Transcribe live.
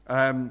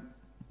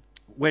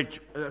which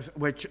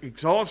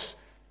exalts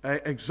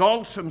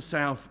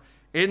himself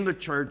in the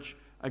church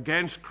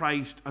against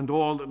Christ and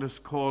all that is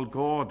called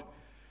God.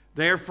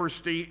 Therefore,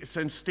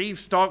 since Steve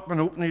Stockman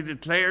openly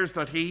declares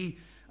that he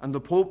and the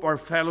Pope are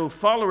fellow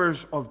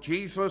followers of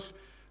Jesus,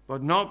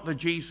 but not the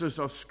Jesus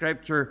of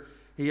Scripture,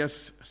 he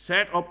has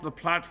set up the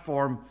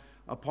platform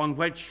upon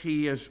which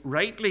he is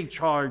rightly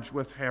charged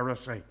with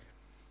heresy.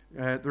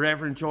 The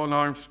Reverend John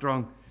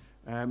Armstrong,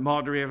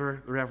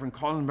 moderator, the Reverend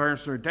Colin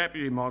Mercer,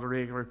 deputy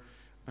moderator,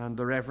 and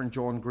the Reverend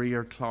John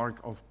Greer, clerk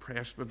of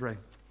Presbytery.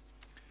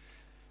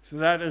 So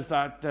that is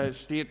that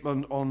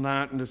statement on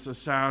that, and it's a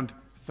sad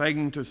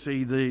thing to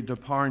see the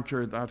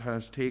departure that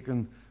has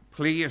taken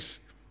place,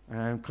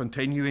 and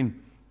continuing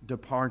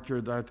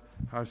departure that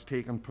has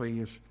taken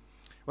place.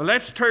 Well,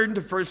 let's turn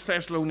to 1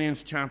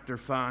 Thessalonians chapter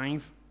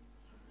 5,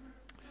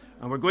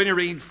 and we're going to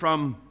read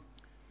from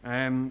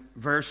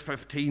verse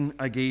 15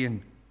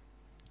 again.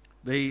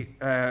 The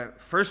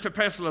first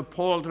epistle of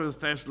Paul to the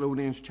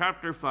Thessalonians,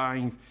 chapter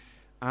 5,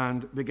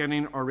 and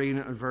beginning our reading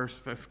at verse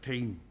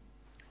 15.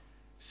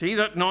 See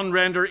that none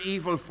render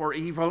evil for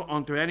evil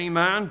unto any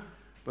man,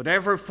 but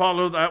ever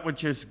follow that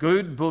which is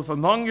good, both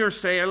among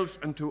yourselves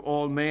and to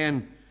all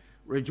men.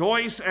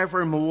 Rejoice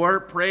evermore,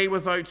 pray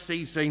without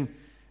ceasing.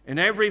 In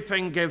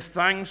everything give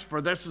thanks, for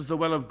this is the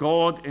will of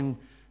God in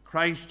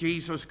Christ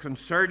Jesus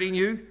concerning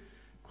you.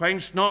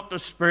 Quench not the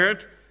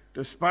spirit,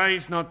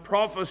 despise not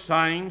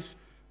prophesying,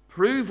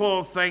 prove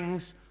all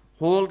things,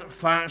 hold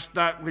fast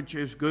that which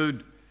is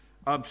good.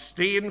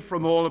 Abstain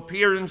from all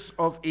appearance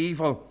of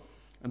evil.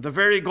 And the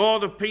very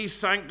God of peace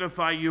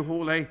sanctify you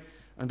wholly.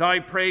 And I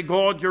pray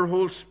God your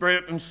whole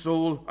spirit and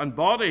soul and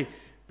body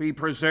be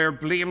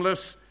preserved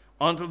blameless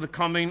unto the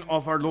coming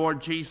of our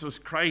Lord Jesus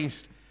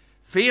Christ.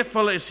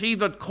 Faithful is he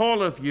that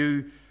calleth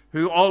you,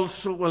 who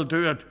also will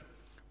do it.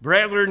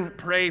 Brethren,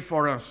 pray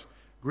for us.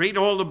 Greet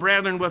all the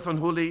brethren with an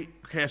holy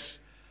kiss.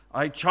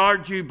 I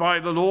charge you by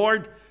the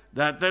Lord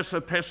that this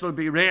epistle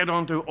be read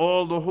unto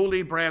all the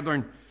holy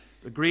brethren.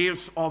 The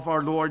grace of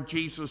our Lord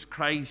Jesus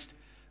Christ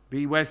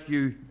be with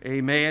you.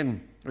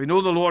 Amen. We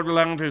know the Lord will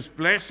lend his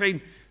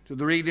blessing to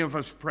the reading of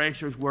his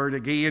precious word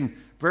again.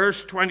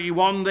 Verse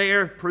 21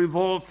 there, prove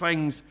all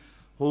things,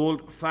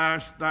 hold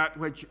fast that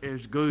which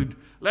is good.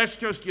 Let's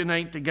just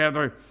unite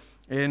together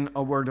in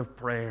a word of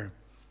prayer.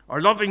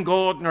 Our loving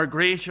God and our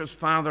gracious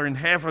Father in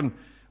heaven,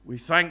 we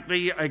thank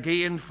thee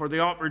again for the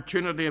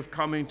opportunity of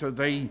coming to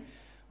thee.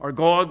 Our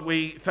God,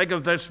 we think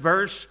of this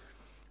verse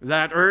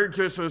that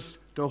urges us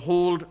to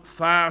hold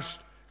fast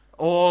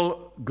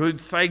all good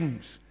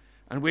things.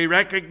 And we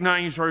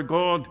recognize, our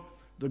God,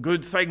 the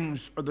good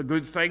things are the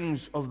good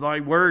things of thy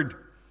word.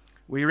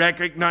 We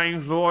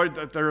recognize, Lord,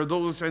 that there are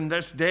those in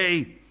this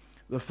day,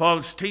 the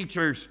false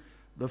teachers,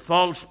 the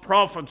false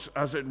prophets,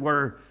 as it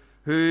were,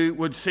 who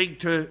would seek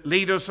to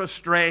lead us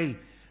astray.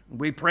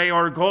 We pray,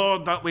 our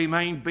God, that we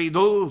might be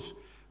those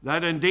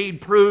that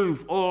indeed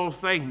prove all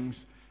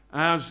things,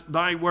 as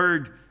thy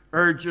word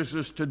urges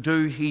us to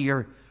do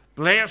here.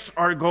 Bless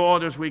our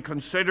God as we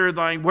consider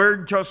thy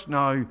word just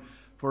now,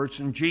 for it's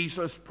in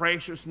Jesus'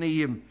 precious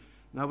name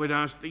that we'd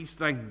ask these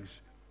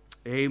things.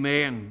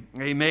 Amen.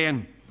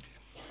 Amen.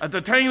 At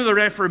the time of the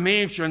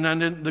Reformation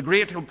and in the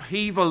great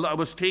upheaval that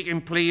was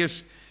taking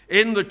place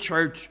in the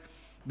church,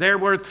 there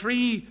were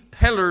three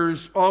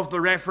pillars of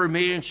the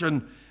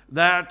Reformation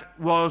that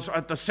was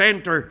at the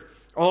center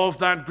of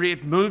that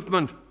great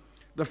movement.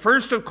 The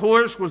first, of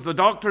course, was the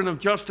doctrine of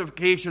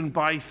justification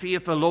by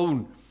faith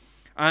alone.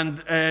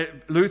 And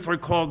Luther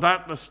called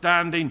that the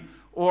standing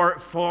or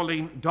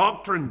falling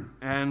doctrine.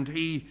 And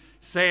he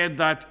said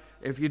that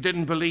if you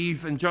didn't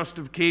believe in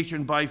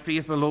justification by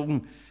faith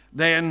alone,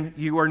 then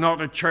you were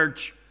not a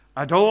church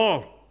at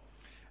all.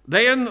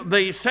 Then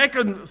the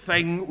second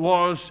thing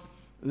was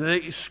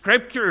the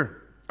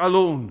Scripture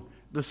alone,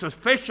 the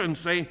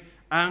sufficiency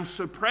and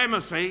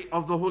supremacy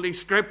of the Holy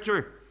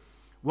Scripture.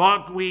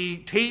 What we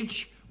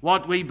teach,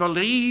 what we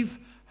believe,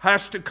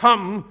 has to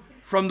come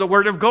from the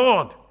Word of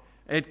God.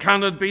 It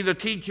cannot be the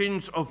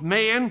teachings of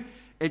men.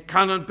 It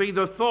cannot be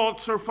the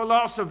thoughts or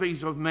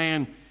philosophies of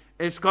men.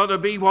 It's got to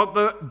be what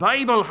the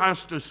Bible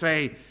has to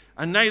say.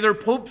 And neither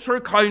popes or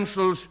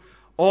councils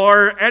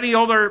or any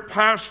other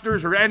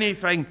pastors or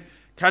anything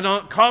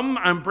cannot come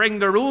and bring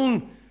their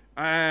own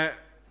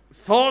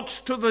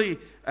thoughts to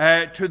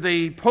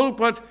the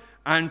pulpit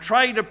and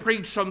try to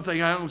preach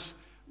something else.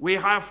 We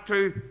have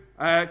to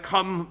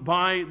come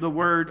by the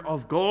Word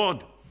of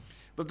God.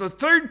 But the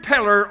third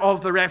pillar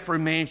of the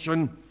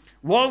Reformation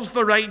was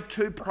the right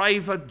to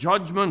private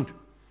judgment.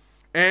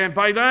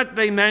 By that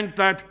they meant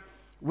that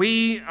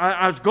we,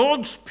 as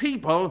God's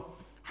people,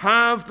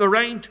 have the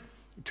right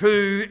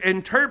to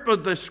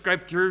interpret the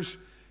Scriptures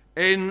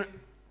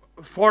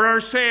for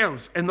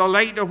ourselves, in the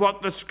light of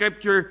what the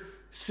Scripture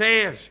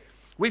says.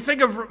 We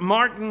think of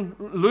Martin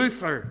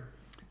Luther.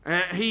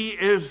 He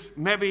is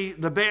maybe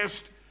the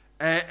best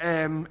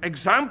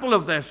example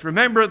of this.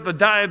 Remember at the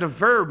Diet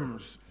of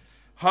Worms,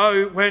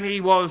 how when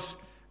he was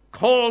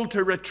called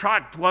to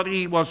retract what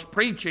he was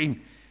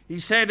preaching, he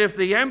said, if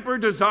the emperor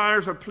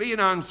desires a plain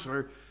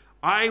answer,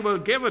 I will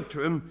give it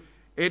to him.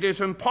 It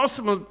is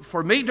impossible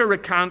for me to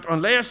recant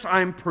unless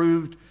I am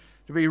proved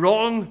to be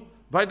wrong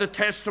by the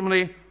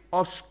testimony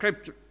of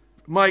Scripture.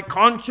 My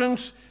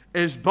conscience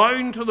is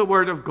bound to the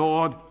word of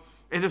God.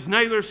 It is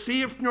neither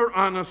safe nor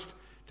honest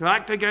to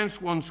act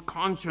against one's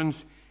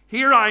conscience.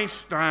 Here I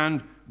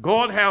stand.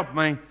 God help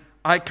me.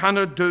 I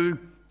cannot do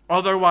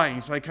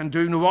otherwise. I can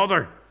do no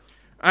other.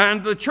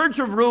 And the Church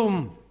of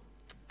Rome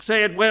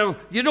said, well,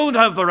 you don't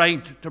have the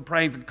right to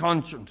private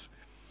conscience.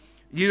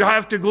 You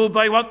have to go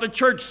by what the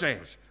church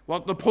says,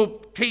 what the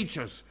Pope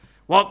teaches,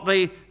 what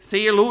the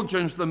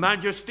theologians, the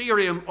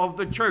magisterium of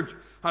the church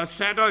has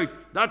set out.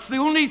 That's the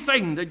only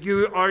thing that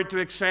you are to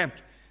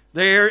accept.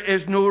 There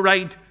is no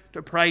right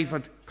to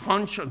private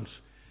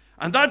conscience.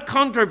 And that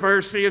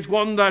controversy is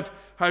one that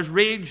has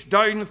raged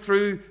down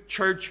through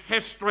church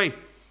history.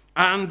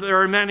 And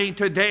there are many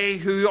today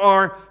who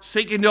are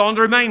seeking to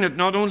undermine it,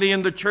 not only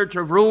in the Church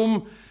of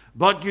Rome,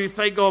 but you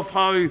think of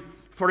how,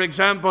 for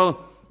example,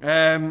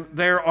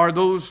 there are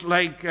those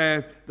like,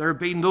 there have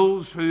been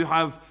those who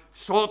have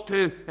sought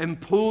to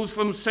impose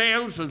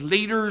themselves as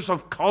leaders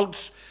of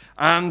cults,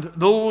 and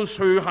those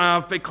who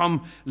have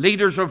become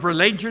leaders of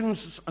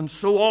religions and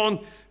so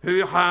on,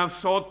 who have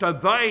sought to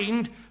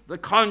bind the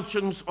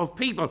conscience of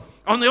people.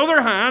 On the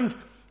other hand,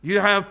 you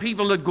have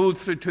people that go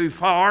too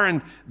far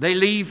and they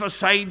leave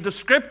aside the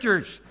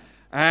Scriptures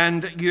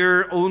and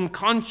your own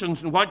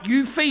conscience, and what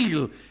you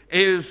feel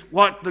is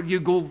what you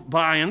go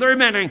by. And there are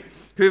many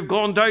who have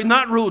gone down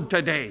that road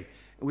today.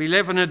 We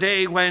live in a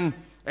day when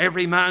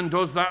every man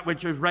does that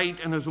which is right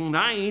in his own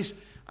eyes,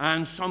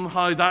 and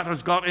somehow that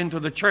has got into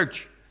the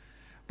church.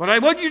 But I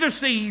want you to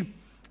see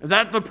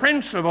that the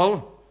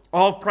principle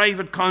of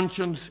private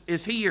conscience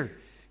is here.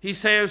 He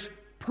says,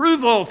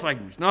 prove all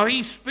things. Now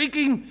he's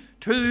speaking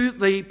to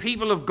the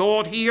people of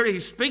God here.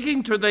 He's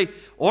speaking to the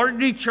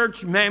ordinary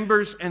church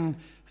members in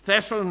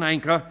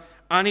Thessalonica,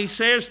 and he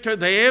says to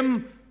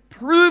them,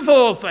 prove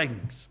all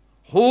things.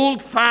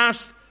 Hold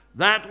fast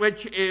that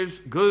which is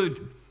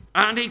good.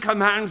 And he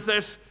commands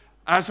this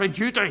as a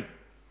duty.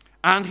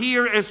 And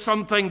here is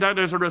something that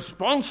is a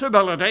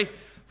responsibility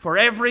for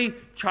every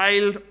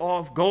child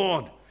of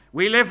God.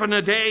 We live in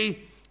a day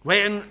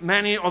when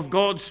many of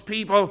God's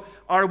people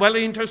are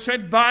willing to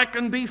sit back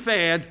and be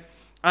fed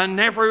and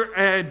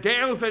never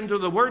delve into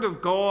the Word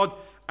of God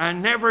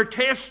and never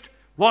test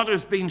what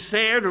has been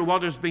said or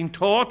what has been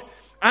taught.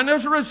 And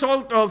as a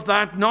result of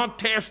that, not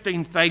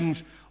testing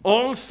things,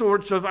 all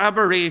sorts of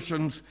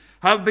aberrations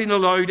have been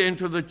allowed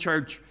into the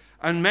church.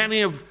 And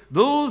many of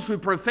those who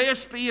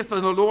profess faith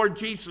in the Lord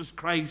Jesus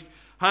Christ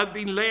have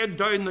been led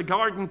down the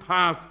garden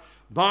path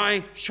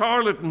by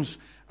charlatans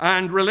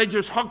and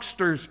religious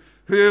hucksters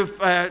who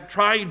have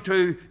tried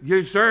to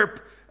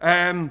usurp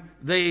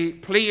the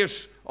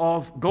place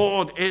of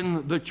God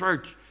in the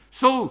church.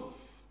 So,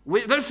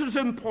 this is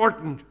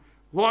important,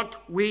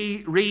 what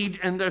we read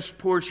in this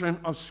portion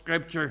of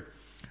Scripture.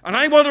 And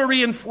I want to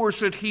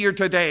reinforce it here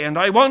today, and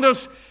I want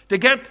us to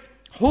get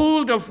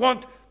hold of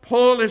what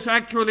Paul is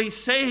actually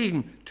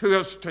saying to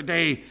us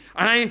today.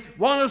 And I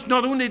want us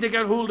not only to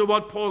get hold of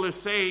what Paul is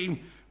saying,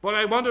 but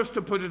I want us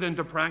to put it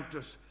into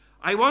practice.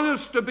 I want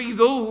us to be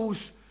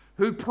those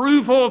who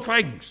prove all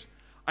things.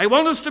 I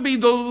want us to be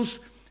those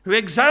who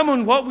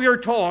examine what we are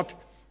taught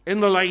in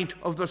the light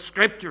of the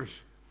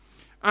Scriptures.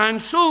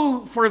 And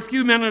so, for a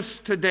few minutes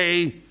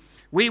today,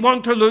 we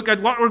want to look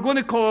at what we're going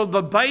to call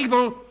the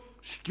Bible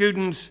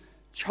Student's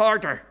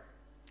Charter.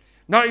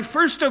 Now,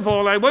 first of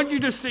all, I want you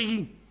to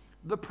see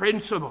the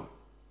principle.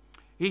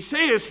 He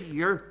says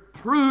here,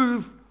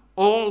 prove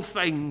all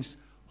things,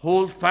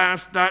 hold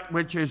fast that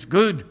which is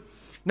good.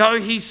 Now,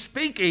 he's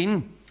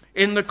speaking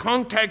in the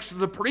context of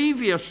the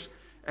previous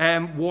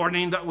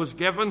warning that was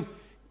given,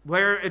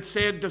 where it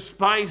said,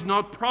 despise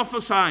not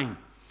prophesying.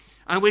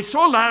 And we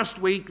saw last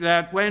week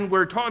that when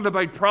we're talking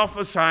about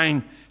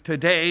prophesying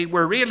today,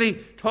 we're really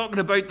talking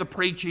about the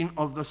preaching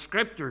of the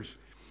Scriptures.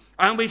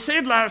 And we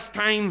said last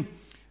time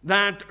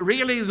that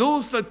really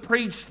those that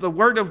preach the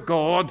Word of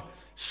God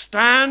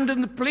stand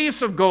in the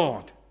place of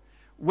God.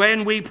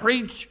 When we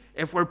preach,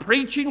 if we're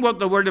preaching what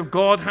the Word of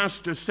God has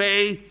to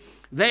say,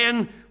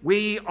 then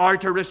we are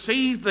to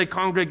receive, the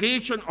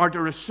congregation are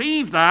to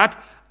receive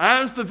that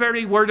as the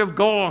very Word of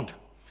God.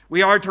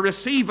 We are to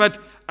receive it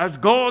as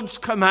God's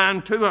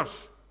command to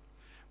us.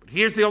 But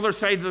here's the other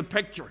side of the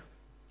picture.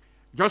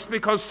 Just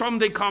because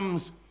somebody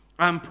comes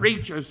and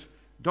preaches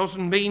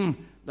doesn't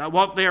mean that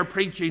what they're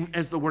preaching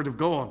is the Word of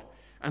God.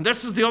 And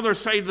this is the other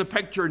side of the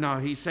picture now.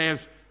 He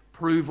says,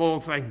 prove all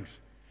things.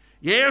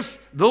 Yes,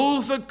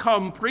 those that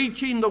come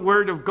preaching the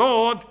Word of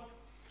God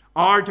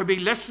are to be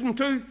listened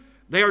to.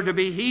 They are to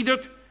be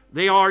heeded.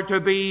 They are to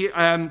be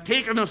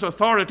taken as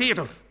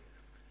authoritative.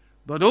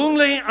 But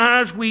only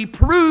as we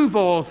prove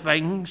all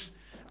things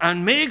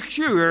and make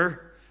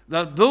sure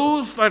that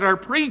those that are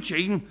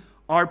preaching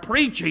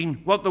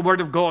what the Word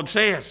of God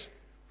says.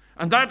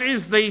 And that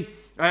is the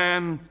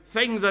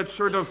thing that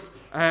sort of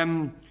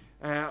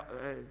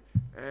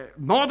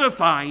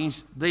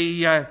modifies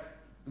the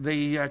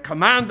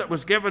command that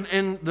was given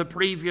in the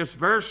previous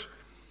verse.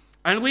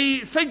 And we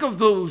think of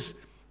those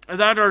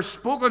that are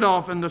spoken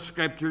of in the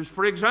Scriptures.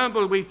 For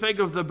example, we think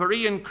of the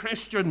Berean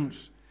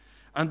Christians,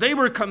 and they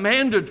were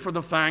commended for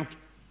the fact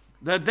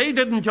that they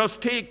didn't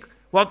just take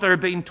what they're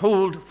being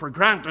told for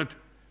granted,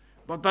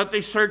 but that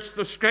they searched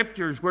the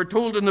Scriptures. We're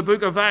told in the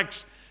book of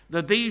Acts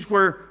that these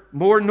were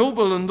more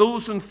noble than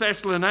those in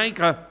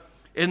Thessalonica,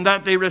 in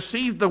that they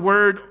received the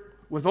word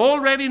with all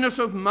readiness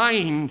of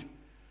mind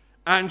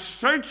and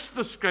searched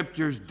the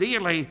Scriptures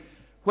daily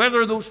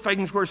whether those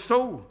things were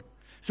so.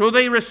 So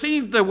they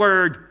received the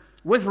word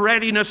with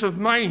readiness of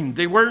mind.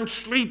 They weren't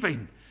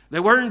sleeping. They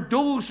weren't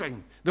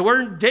dozing. They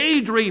weren't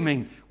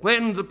daydreaming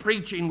when the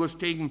preaching was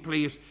taking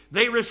place.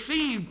 They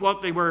received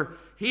what they were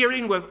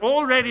hearing with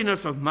all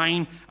readiness of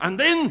mind, and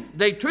then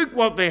they took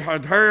what they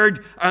had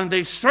heard and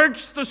they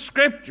searched the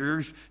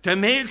Scriptures to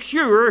make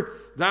sure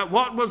that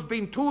what was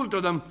being told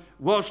to them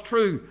was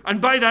true.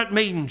 And by that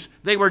means,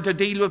 they were to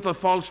deal with the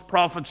false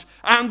prophets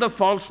and the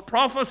false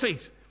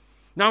prophecies.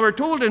 Now we're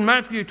told in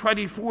Matthew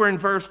 24 and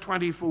verse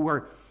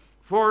 24,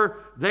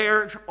 "For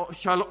there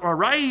shall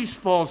arise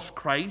false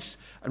Christs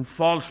and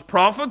false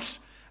prophets,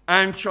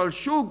 and shall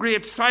show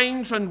great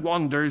signs and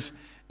wonders,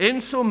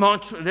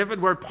 insomuch that if it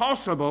were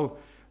possible,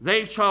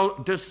 they shall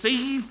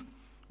deceive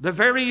the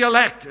very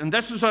elect." And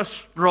this is a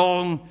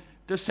strong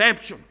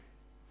deception.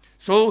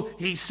 So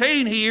he's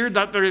saying here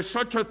that there is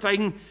such a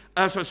thing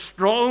as a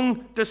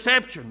strong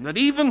deception, that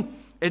even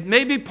it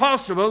may be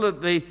possible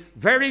that the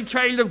very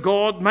child of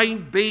God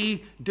might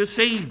be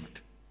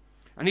deceived.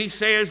 And he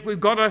says we've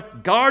got to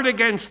guard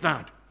against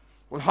that.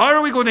 Well, how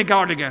are we going to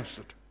guard against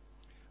it?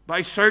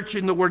 By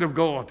searching the Word of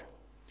God.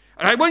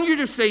 And I want you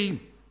to see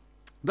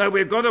that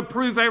we've got to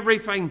prove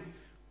everything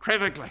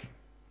critically.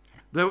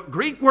 The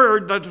Greek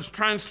word that is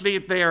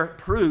translated there,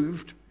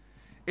 proved,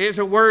 is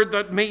a word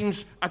that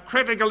means a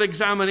critical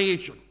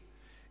examination.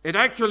 It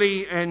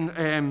actually,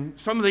 in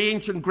some of the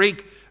ancient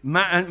Greek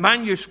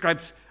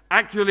manuscripts,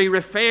 actually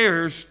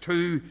refers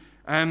to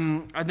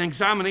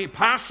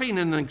passing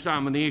an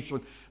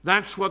examination.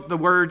 That's what the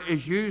word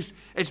is used.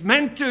 It's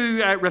meant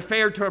to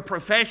refer to a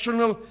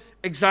professional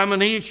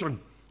examination.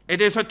 It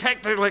is a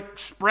technical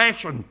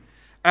expression,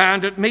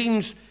 and it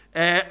means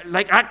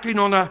like acting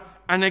on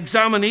an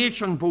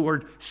examination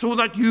board so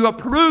that you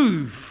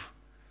approve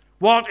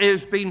what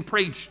is being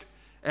preached.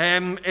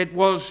 It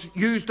was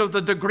used of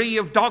the degree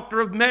of Doctor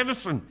of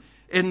Medicine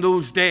in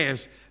those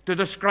days to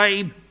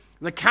describe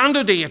the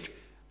candidate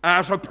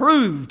as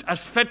approved,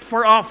 as fit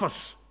for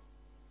office.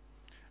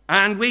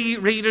 And we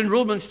read in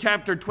Romans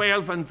chapter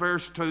 12 and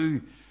verse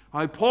 2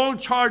 how Paul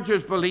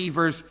charges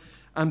believers,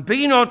 "And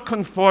be not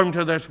conformed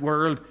to this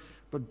world,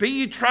 but be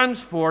ye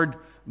transformed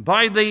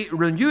by the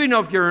renewing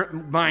of your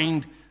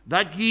mind,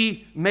 that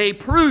ye may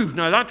prove,"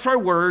 now that's our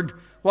word,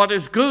 "what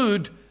is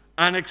good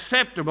and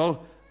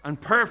acceptable and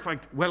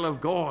perfect will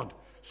of God."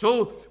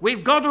 So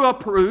we've got to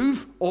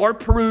approve or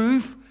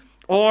prove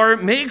or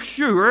make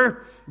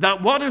sure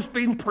that what is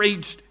being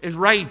preached is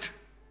right.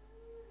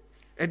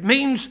 It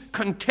means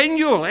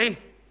continually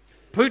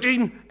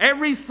putting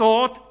every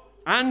thought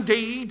and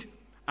deed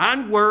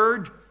and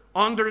word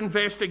under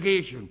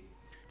investigation.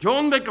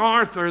 John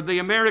MacArthur, the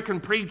American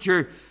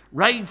preacher,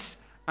 writes,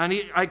 and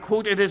I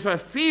quote, "It is a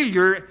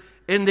failure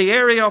in the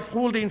area of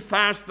holding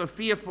fast the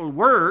faithful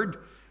word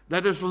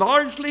that is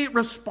largely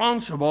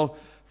responsible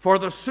for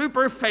the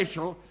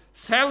superficial,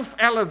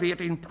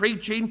 self-elevating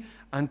preaching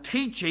and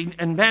teaching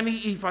in many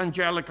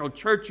evangelical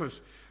churches,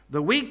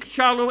 the weak,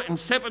 shallow,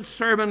 insipid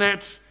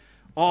sermonettes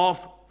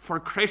for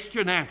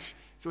Christianettes."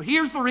 So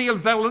here's the real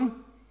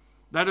villain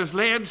that has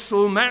led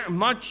so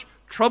much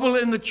trouble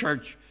in the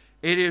church.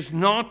 It is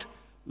not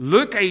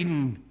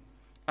looking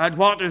at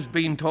what is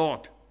being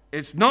taught.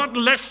 It's not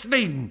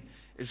listening.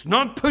 It's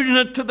not putting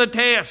it to the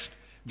test,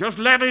 just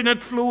letting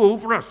it flow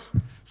over us.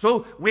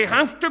 So we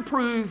have to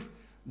prove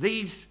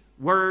these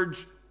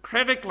words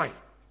critically.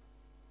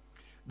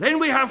 Then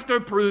we have to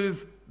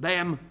prove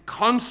them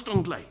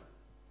constantly.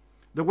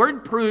 The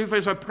word prove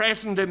is a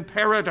present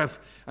imperative,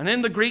 and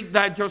in the Greek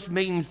that just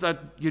means that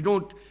you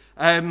don't,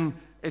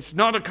 it's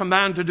not a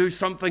command to do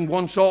something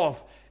once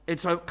off.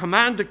 It's a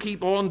command to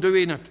keep on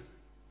doing it.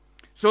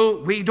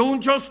 So we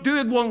don't just do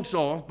it once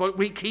off, but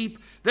we keep,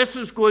 this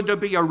is going to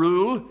be a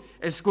rule.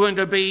 It's going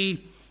to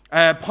be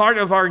part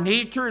of our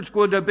nature. It's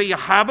going to be a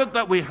habit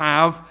that we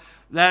have,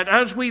 that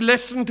as we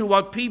listen to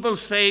what people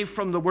say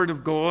from the Word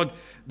of God,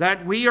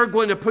 that we are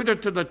going to put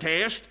it to the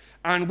test,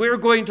 and we're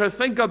going to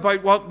think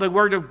about what the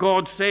Word of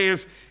God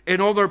says in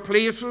other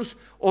places,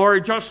 or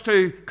just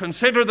to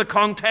consider the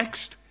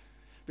context,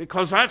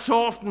 because that's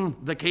often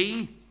the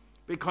key,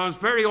 because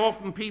very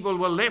often people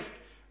will lift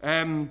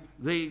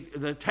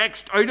the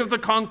text out of the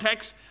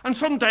context, and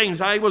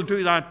sometimes I will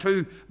do that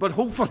too, but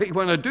hopefully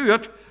when I do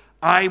it,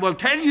 I will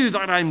tell you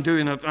that I'm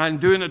doing it. I'm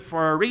doing it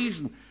for a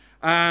reason,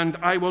 and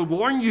I will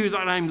warn you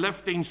that I'm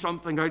lifting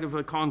something out of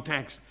the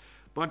context.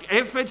 But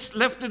if it's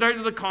lifted out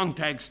of the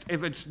context,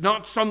 if it's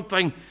not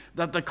something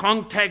that the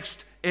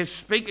context is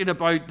speaking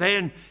about,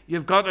 then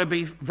you've got to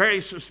be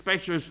very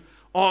suspicious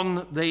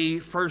on the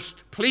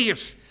first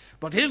place.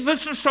 But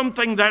this is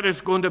something that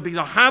is going to be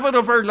the habit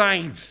of our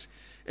lives.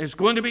 It's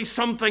going to be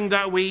something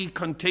that we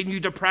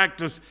continue to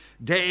practice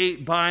day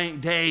by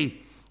day.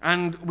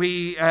 And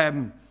we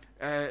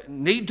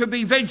need to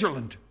be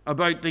vigilant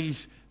about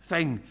these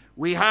things.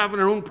 We have in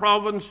our own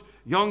province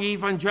young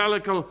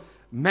evangelical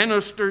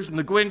ministers, and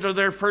they go into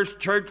their first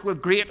church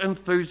with great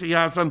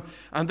enthusiasm,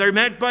 and they're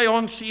met by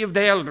unsaved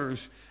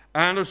elders.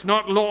 And it's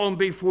not long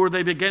before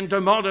they begin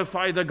to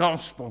modify the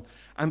gospel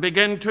and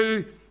begin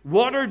to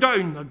water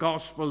down the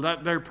gospel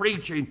that they're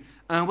preaching.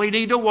 And we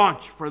need to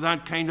watch for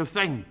that kind of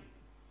thing.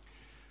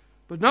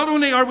 But not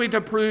only are we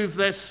to prove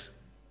this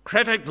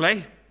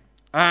critically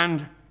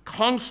and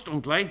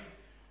constantly,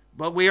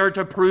 but we are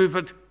to prove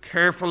it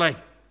carefully.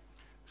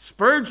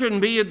 Spurgeon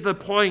made the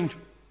point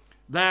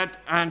that,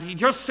 and he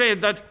just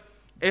said that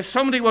if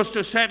somebody was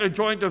to set a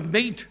joint of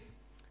meat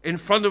in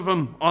front of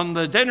him on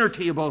the dinner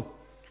table,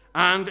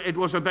 and it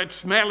was a bit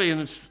smelly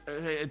and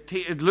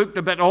it looked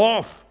a bit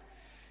off,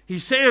 he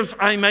says,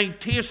 I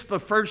might taste the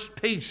first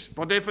piece,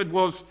 but if it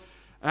was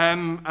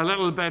a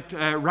little bit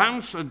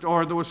rancid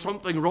or there was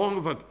something wrong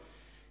with it,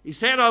 he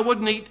said, I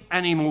wouldn't eat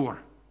any more.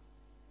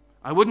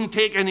 I wouldn't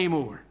take any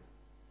more.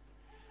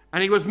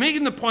 And he was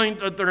making the point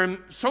that there are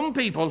some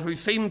people who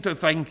seem to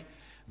think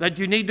that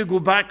you need to go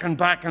back and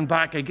back and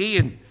back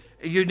again.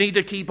 You need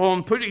to keep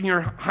on putting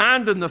your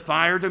hand in the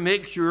fire to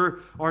make sure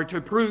or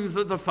to prove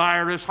that the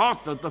fire is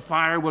hot, that the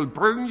fire will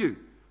burn you.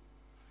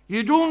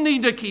 You don't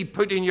need to keep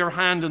putting your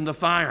hand in the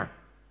fire.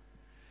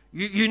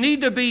 You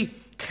need to be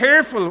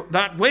careful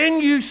that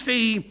when you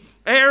see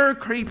error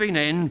creeping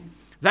in,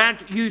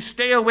 that you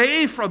stay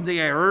away from the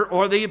error,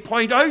 or that you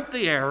point out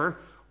the error,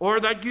 or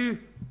that you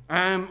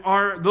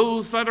are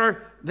those that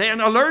are then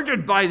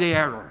alerted by the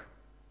error.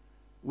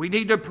 We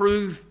need to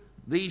prove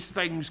these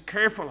things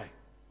carefully.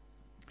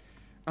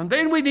 And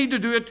then we need to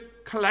do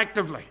it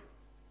collectively,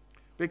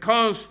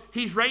 because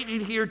he's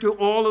writing here to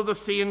all of the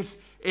saints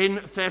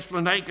in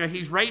Thessalonica.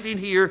 He's writing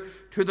here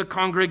to the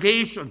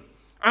congregation.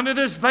 And it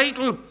is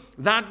vital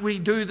that we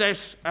do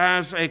this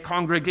as a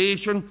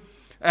congregation.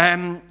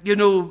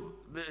 The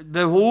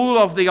whole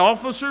of the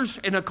officers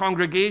in a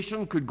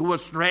congregation could go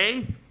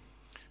astray.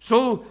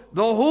 So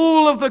the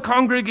whole of the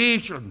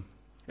congregation,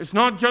 it's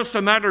not just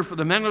a matter for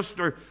the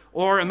minister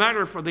or a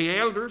matter for the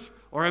elders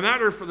or a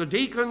matter for the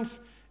deacons.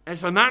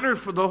 It's a matter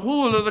for the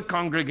whole of the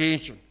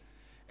congregation.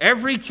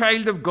 Every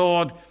child of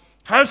God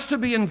has to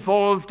be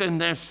involved in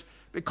this,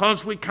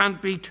 because we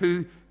can't be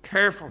too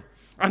careful.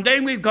 And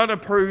then we've got to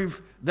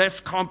prove this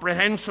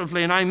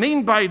comprehensively. And I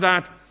mean by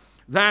that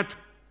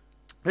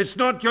it's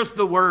not just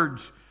the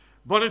words,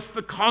 but it's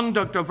the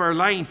conduct of our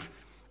life.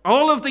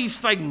 All of these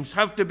things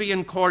have to be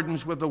in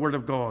accordance with the Word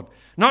of God.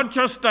 Not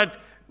just that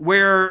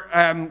we're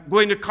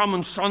going to come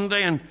on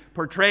Sunday and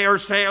portray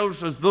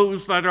ourselves as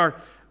those that are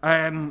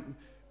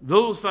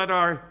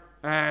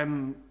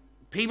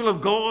people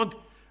of God,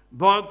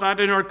 but that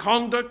in our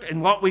conduct, in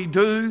what we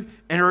do,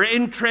 in our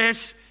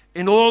interests,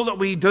 in all that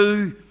we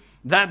do,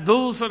 that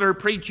those that are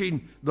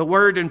preaching the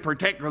Word in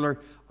particular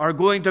are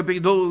going to be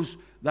those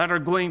that are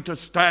going to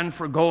stand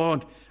for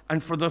God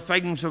and for the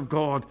things of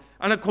God.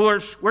 And of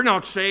course, we're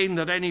not saying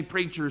that any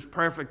preacher is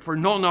perfect, for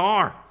none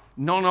are.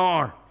 None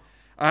are.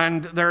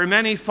 And there are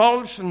many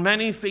faults and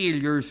many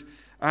failures,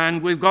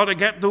 and we've got to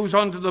get those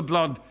under the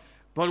blood.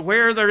 But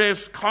where there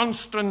is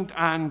constant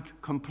and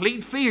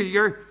complete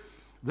failure,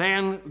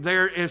 then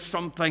there is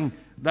something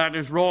that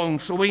is wrong.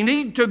 So we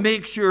need to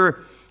make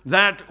sure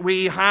that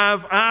we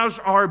have as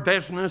our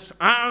business,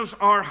 as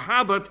our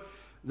habit,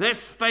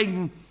 this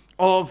thing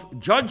of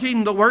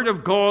judging the Word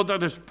of God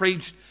that is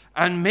preached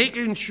and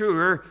making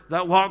sure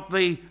that what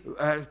the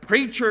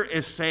preacher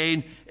is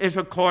saying is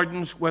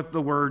accordance with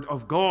the Word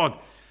of God.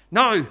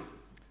 Now,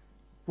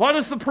 what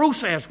is the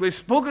process? We've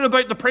spoken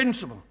about the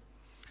principle.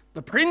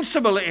 The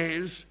principle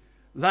is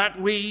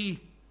that we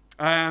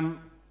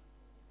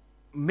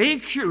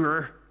make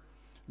sure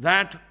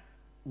that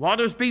what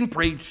has been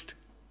preached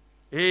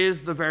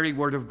is the very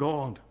Word of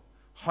God.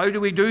 How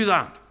do we do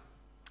that?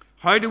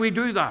 How do we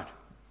do that?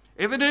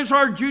 If it is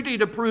our duty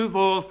to prove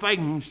all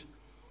things,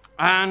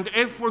 and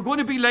if we're going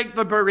to be like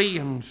the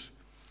Bereans,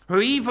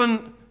 who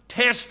even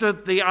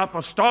tested the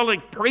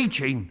apostolic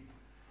preaching,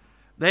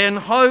 then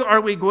how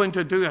are we going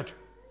to do it?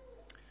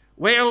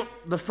 Well,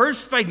 the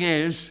first thing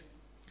is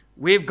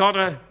we've got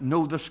to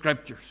know the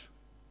Scriptures.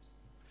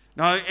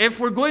 Now, if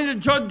we're going to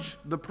judge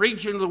the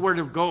preaching of the Word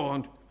of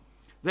God,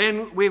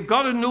 then we've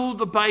got to know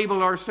the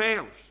Bible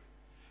ourselves.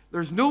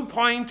 There's no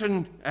point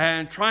in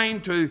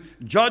trying to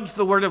judge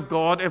the Word of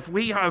God if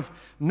we have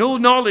no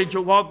knowledge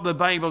of what the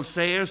Bible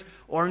says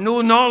or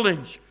no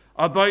knowledge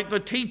about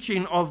the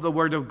teaching of the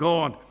Word of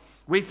God.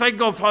 We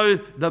think of how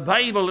the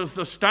Bible is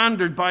the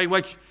standard by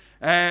which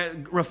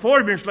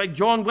reformers like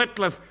John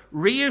Wycliffe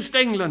raised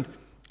England,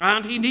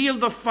 and he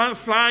nailed the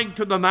flag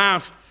to the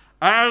mast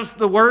as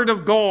the Word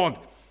of God.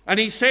 And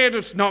he said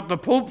it's not the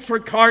popes or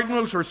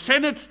cardinals or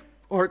senates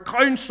or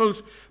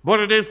councils,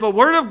 but it is the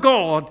Word of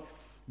God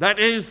that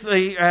is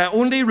the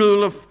only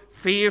rule of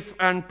faith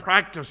and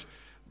practice.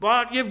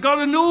 But you've got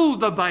to know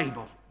the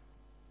Bible.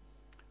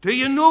 Do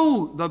you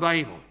know the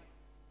Bible?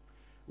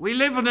 We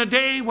live in a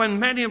day when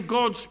many of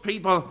God's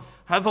people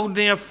have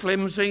only a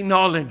flimsy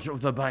knowledge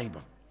of the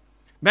Bible.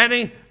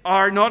 Many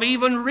are not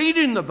even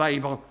reading the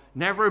Bible,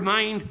 never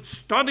mind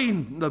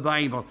studying the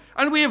Bible.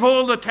 And we have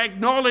all the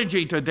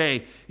technology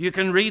today. You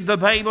can read the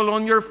Bible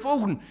on your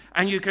phone,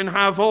 and you can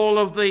have all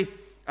of the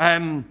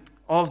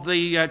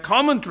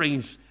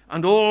commentaries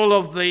and all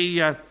of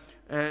the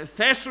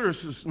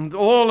thesaurus and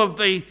all of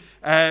the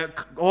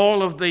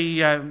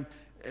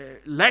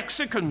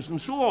lexicons and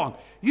so on.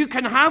 You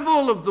can have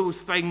all of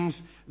those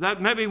things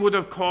that maybe would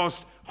have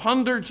cost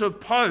hundreds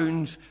of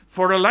pounds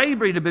for a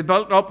library to be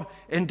built up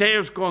in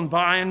days gone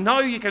by, and now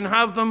you can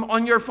have them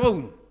on your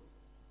phone.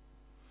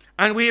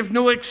 And we have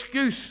no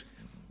excuse.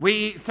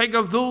 We think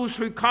of those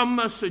who come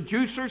as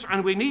seducers,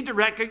 and we need to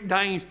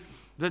recognize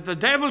that the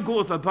devil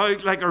goeth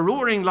about like a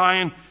roaring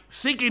lion,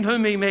 seeking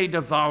whom he may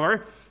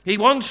devour. He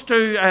wants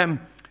to,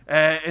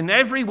 in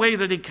every way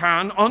that he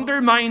can,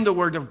 undermine the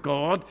Word of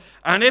God.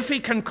 And if he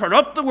can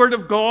corrupt the Word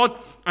of God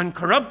and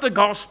corrupt the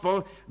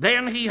gospel,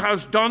 then he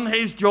has done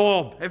his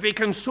job. If he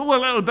can sow a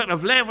little bit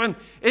of leaven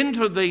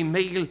into the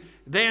meal,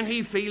 then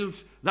he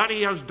feels that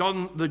he has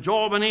done the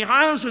job. And he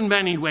has in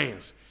many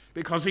ways,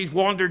 because he's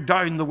wandered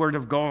down the Word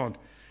of God.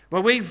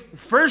 But we've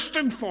first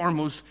and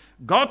foremost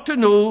got to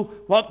know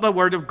what the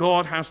Word of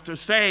God has to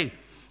say.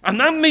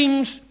 And that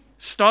means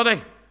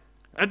study.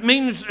 It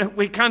means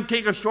we can't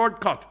take a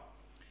shortcut.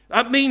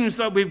 That means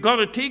that we've got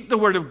to take the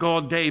Word of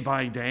God day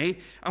by day,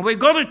 and we've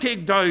got to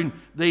take down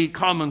the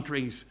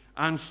commentaries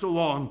and so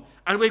on.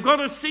 And we've got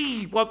to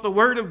see what the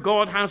Word of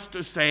God has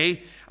to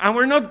say, and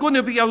we're not going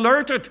to be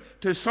alerted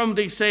to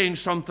somebody saying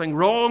something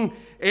wrong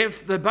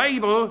if the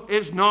Bible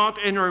is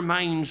not in our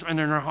minds and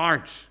in our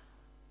hearts.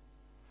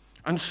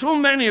 And so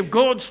many of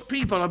God's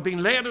people have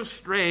been led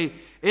astray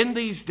in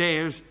these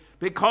days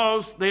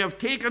because they have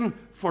taken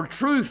for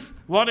truth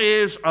what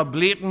is a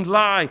blatant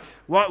lie.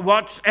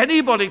 What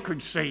anybody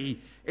could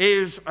see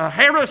is a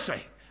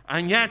heresy.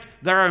 And yet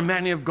there are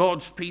many of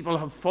God's people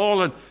have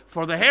fallen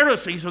for the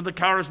heresies of the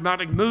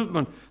charismatic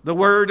movement, the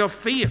word of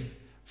faith.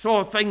 Saw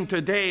a thing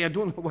today, I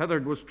don't know whether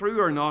it was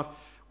true or not,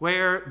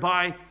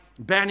 whereby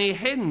Benny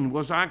Hinn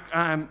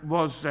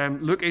was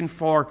looking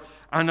for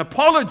an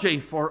apology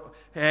for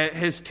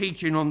his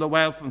teaching on the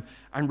wealth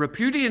and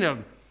repudiating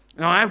it.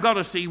 Now, I've got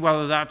to see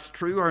whether that's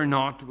true or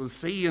not. We'll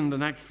see in the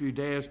next few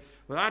days.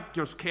 But that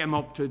just came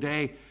up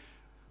today.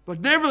 But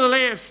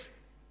nevertheless,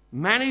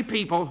 many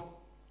people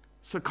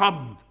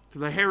succumbed to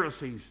the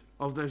heresies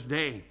of this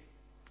day.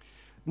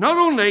 Not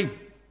only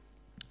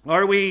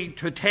are we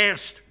to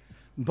test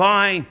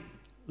by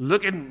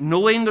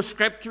knowing the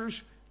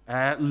Scriptures,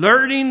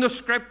 learning the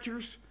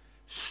Scriptures,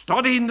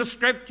 studying the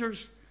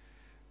Scriptures,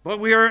 but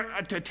we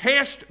are to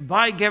test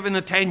by giving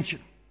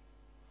attention.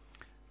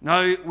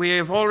 Now, we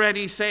have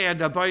already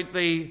said about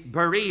the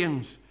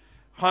Bereans,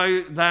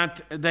 how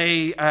that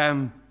they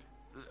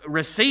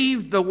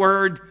received the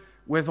word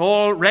with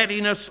all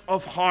readiness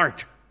of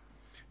heart.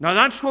 Now,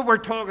 that's what we're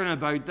talking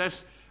about,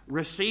 this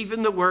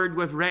receiving the word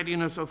with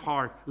readiness of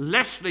heart,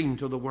 listening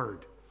to the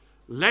word,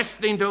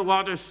 listening to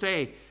what is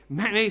said.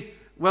 Many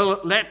will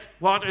let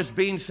what is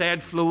being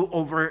said flow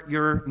over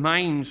your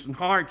minds and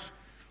hearts.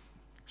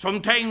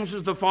 Sometimes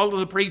it's the fault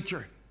of the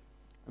preacher.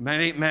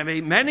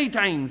 Many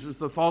times it's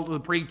the fault of the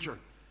preacher.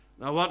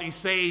 Now, what he's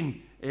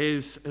saying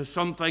is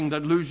something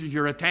that loses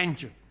your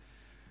attention.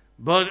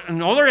 But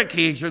on other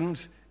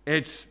occasions,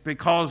 it's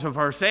because of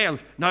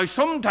ourselves. Now,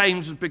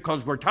 sometimes it's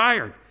because we're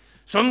tired.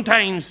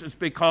 Sometimes it's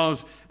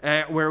because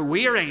we're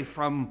weary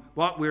from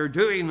what we're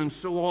doing and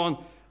so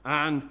on.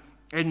 And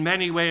in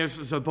many ways,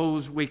 I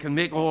suppose, we can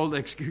make all the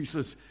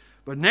excuses.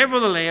 But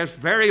nevertheless,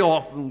 very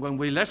often when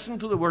we listen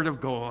to the Word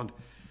of God,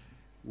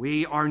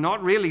 we are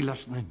not really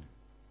listening.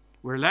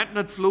 We're letting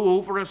it flow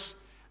over us,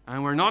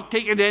 and we're not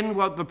taking in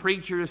what the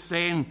preacher is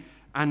saying.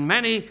 And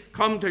many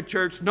come to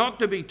church not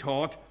to be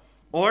taught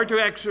or to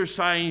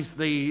exercise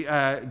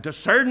the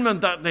discernment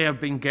that they have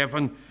been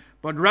given,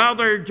 but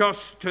rather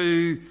just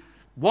to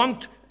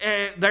want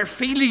their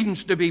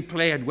feelings to be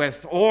played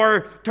with,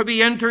 or to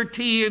be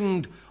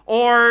entertained,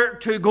 or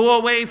to go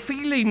away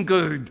feeling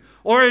good,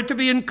 or to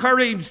be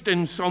encouraged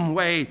in some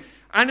way.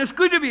 And it's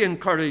good to be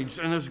encouraged,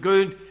 and it's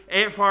good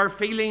if our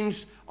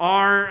feelings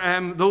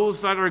are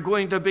those that are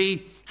going to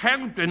be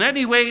helped in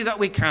any way that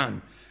we can.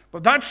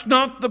 But that's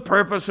not the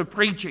purpose of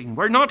preaching.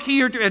 We're not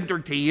here to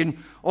entertain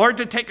or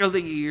to tickle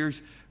the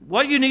ears.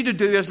 What you need to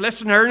do is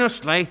listen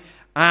earnestly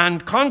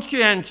and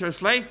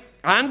conscientiously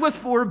and with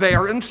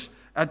forbearance.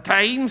 At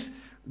times,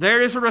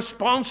 there is a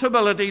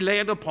responsibility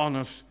laid upon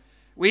us.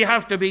 We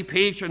have to be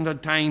patient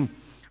at times,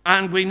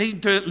 and we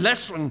need to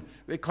listen,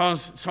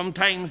 because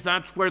sometimes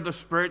that's where the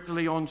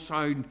spiritually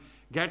unsound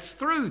gets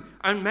through.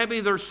 And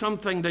maybe there's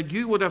something that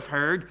you would have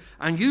heard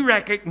and you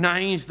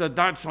recognize that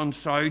that's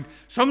unsound.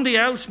 Somebody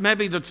else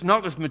maybe that's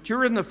not as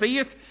mature in the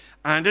faith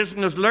and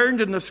isn't as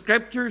learned in the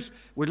Scriptures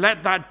would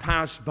let that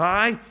pass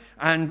by,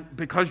 and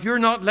because you're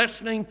not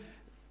listening,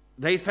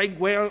 they think,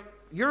 well,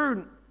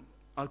 you're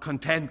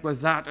content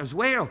with that as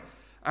well.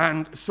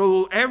 And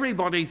so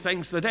everybody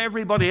thinks that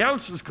everybody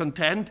else is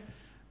content,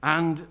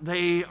 and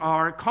they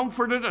are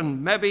comforted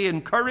and maybe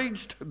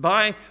encouraged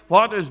by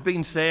what has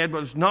been said,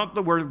 but it's not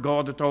the Word of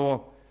God at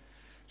all.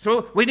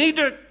 So we need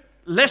to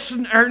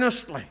listen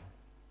earnestly.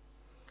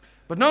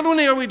 But not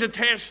only are we to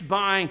test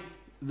by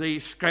the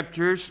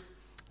Scriptures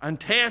and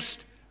test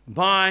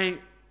by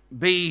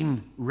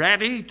being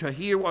ready to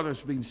hear what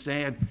has been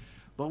said,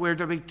 but we're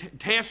to be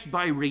test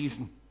by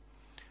reason.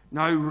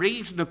 Now,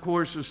 reason, of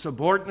course, is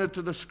subordinate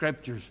to the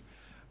Scriptures,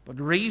 but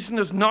reason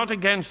is not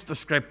against the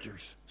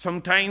Scriptures.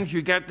 Sometimes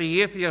you get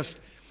the atheist,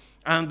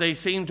 and they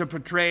seem to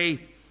portray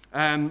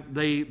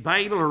the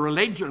Bible or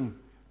religion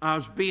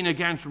as being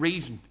against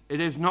reason. It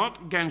is not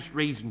against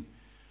reason.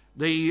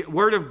 The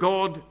Word of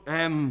God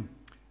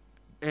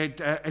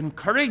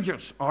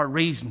encourages our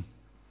reason.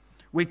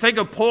 We think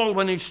of Paul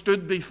when he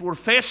stood before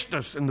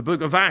Festus in the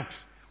book of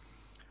Acts.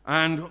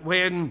 And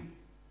when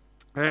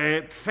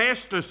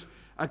Festus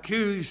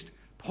accused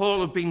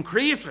Paul of being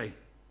crazy,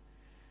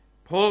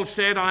 Paul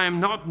said, "I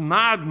am not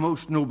mad,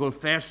 most noble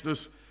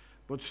Festus,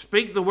 but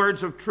speak the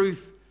words of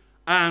truth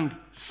and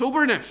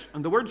soberness."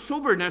 And the word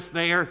soberness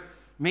there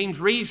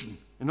means reason.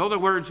 In other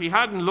words, he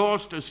hadn't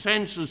lost his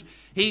senses.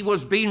 He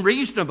was being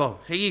reasonable.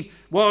 He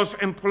was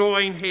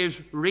employing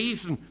his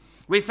reason.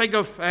 We think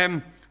of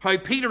how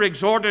Peter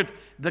exhorted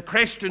the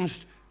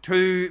Christians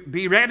to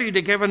be ready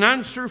to give an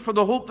answer for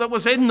the hope that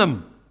was in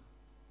them.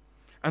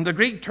 And the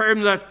Greek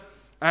term that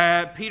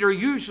Peter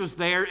uses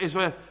there is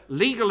a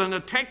legal and a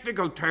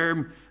technical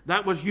term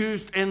that was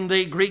used in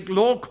the Greek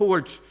law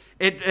courts.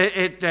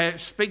 It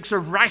speaks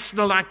of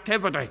rational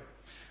activity.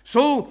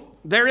 So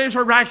there is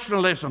a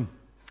rationalism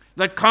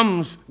that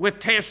comes with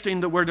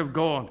testing the Word of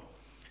God.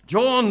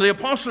 John, the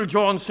Apostle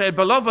John said,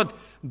 "Beloved,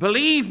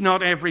 believe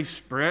not every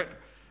spirit,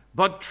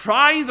 but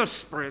try the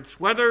spirits,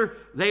 whether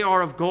they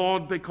are of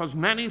God, because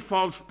many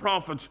false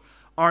prophets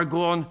are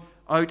gone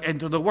out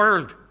into the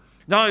world."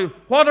 Now,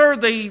 what are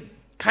the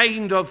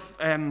kind of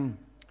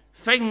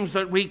things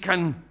that we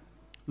can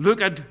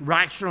look at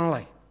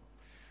rationally?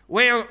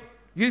 Well,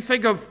 you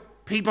think of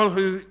people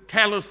who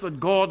tell us that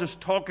God is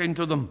talking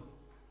to them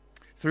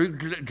through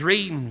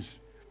dreams.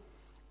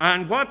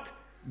 And what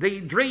the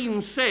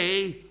dreams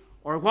say,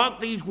 or what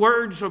these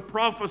words of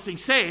prophecy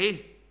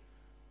say,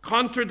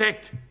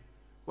 contradict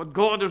what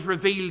God has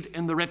revealed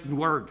in the written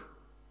word.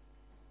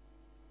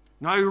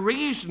 Now,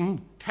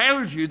 reason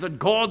tells you that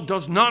God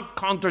does not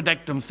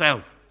contradict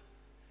himself.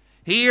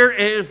 Here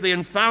is the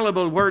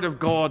infallible word of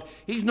God.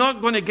 He's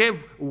not going to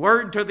give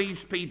word to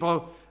these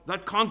people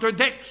that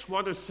contradicts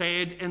what is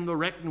said in the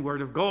written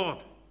word of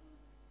God.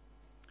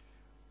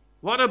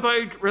 What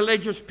about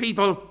religious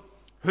people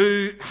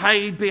who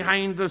hide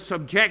behind the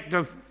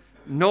subjective,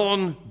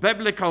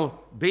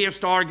 non-biblical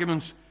based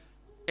arguments?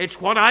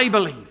 It's what I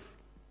believe.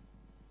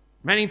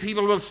 Many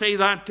people will say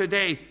that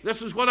today.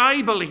 This is what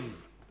I believe.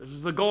 This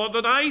is the God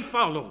that I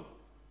follow.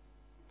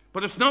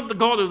 But it's not the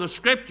God of the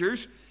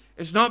Scriptures.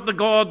 It's not the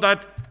God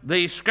that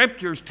the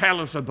Scriptures tell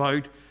us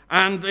about.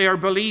 And they are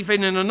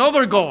believing in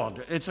another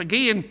God. It's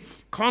again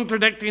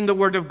contradicting the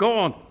Word of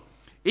God.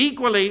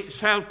 Equally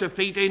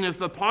self-defeating is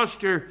the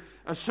posture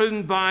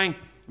assumed by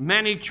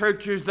many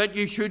churches that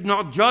you should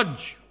not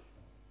judge.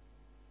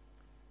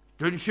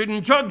 You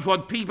shouldn't judge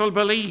what people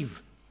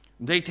believe.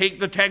 They take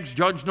the text,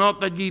 "Judge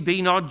not that ye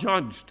be not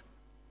judged."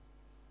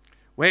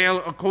 Well,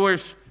 of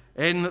course,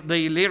 in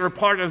the later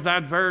part of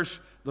that verse,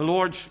 the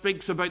Lord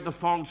speaks about the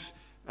false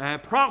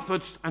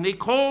prophets, and he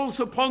calls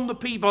upon the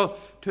people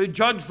to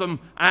judge them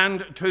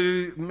and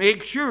to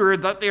make sure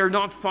that they are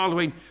not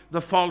following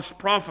the false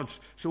prophets.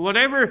 So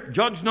whatever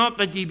 "judge not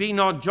that ye be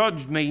not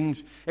judged"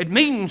 means, it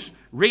means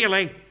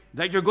really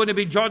that you're going to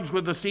be judged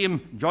with the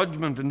same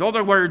judgment. In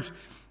other words,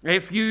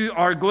 if you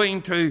are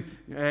going to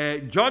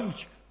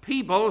judge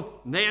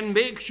people, then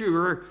make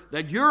sure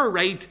that you're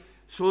right,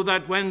 so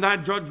that when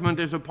that judgment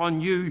is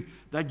upon you,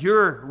 that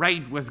you're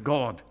right with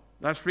God.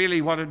 That's really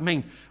what it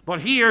means.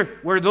 But here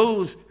were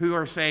those who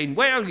are saying,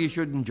 well, you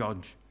shouldn't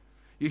judge.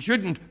 You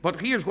shouldn't.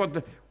 But here's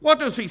what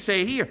does he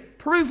say here?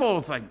 Prove all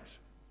things.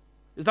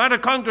 Is that a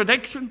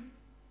contradiction?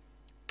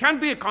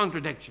 Can't be a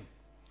contradiction.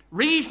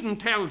 Reason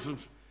tells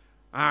us,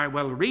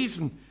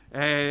 reason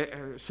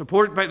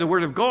supported by the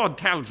Word of God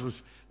tells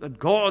us that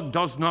God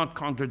does not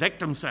contradict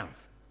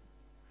himself.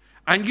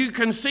 And you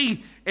can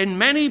see in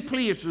many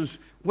places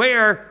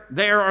where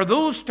there are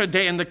those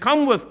today, and they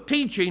come with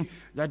teaching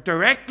that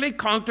directly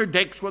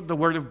contradicts what the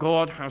Word of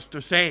God has to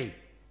say.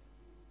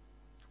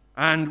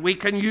 And we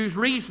can use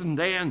reason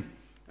then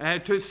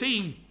to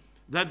see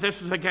that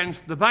this is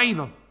against the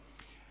Bible.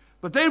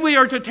 But then we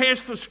are to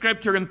test the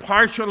Scripture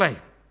impartially.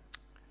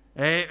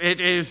 It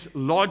is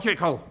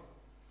logical.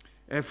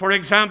 For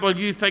example,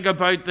 you think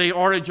about the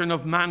origin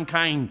of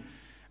mankind,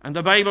 and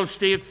the Bible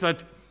states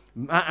that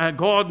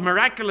God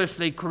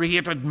miraculously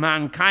created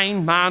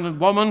mankind, man and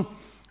woman.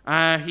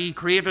 He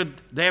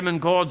created them in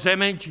God's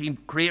image. He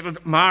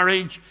created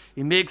marriage.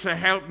 He makes a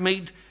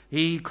helpmeet.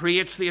 He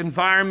creates the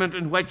environment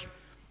in which...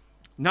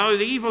 Now,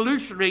 the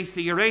evolutionary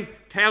theory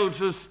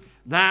tells us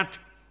that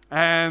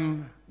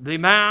the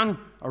man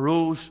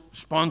arose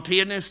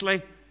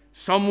spontaneously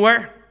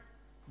somewhere.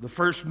 The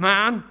first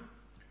man,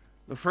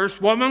 the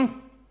first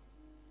woman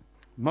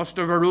must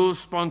have arose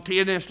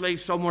spontaneously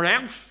somewhere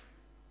else.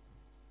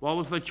 What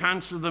was the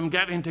chance of them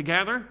getting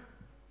together?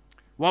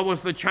 What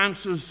was the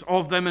chances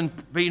of them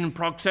being in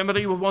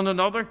proximity with one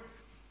another?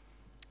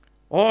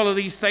 All of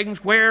these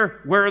things.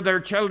 Where were their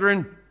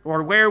children,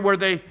 or where were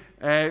they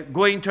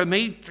going to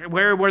meet?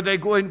 Where were they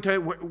going to?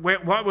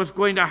 What was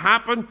going to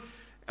happen?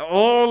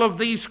 All of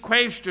these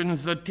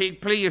questions that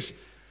take place,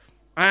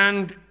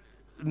 and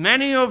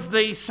many of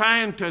the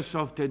scientists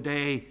of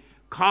today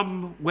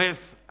come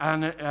with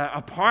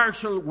a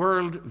partial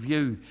world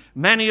view.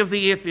 Many of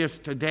the atheists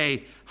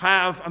today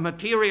have a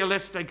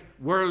materialistic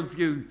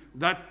worldview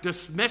that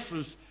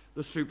dismisses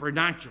the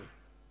supernatural.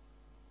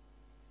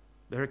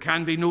 There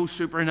can be no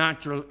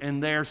supernatural in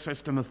their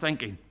system of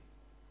thinking.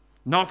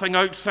 Nothing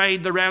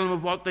outside the realm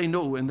of what they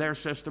know in their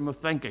system of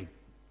thinking.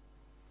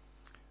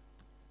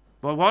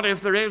 But what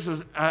if there is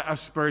a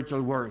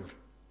spiritual world?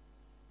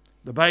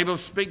 The Bible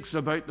speaks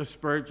about the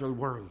spiritual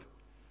world.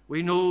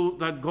 We know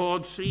that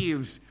God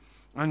saves,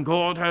 and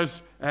God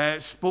has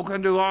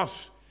spoken to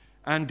us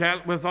and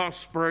dealt with us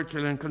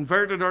spiritually and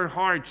converted our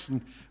hearts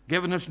and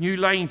given us new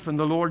life in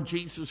the Lord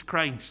Jesus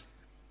Christ.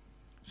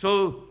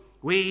 So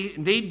we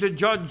need to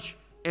judge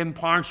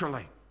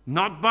impartially,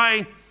 not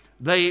by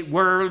the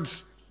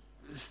world's.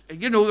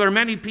 There are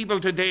many people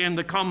today, and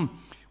they come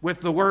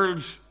with the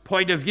world's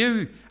point of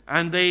view,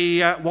 and they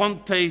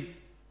want to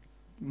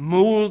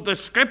mold the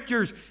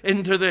Scriptures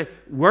into the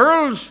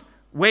world's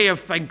way of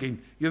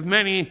thinking. You have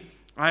many,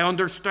 I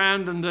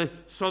understand, in the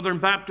Southern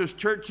Baptist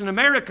Church in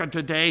America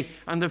today,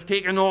 and they've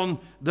taken on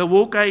the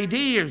woke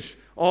ideas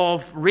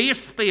of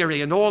race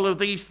theory and all of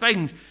these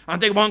things,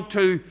 and they want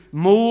to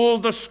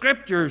mold the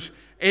Scriptures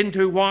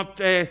into what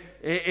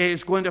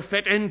is going to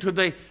fit into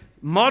the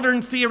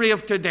modern theory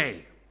of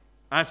today.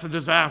 That's a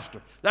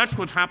disaster. That's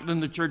what's happened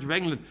in the Church of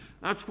England.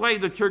 That's why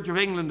the Church of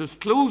England is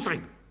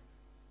closing.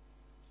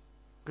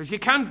 Because you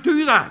can't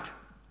do that.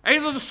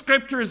 Either the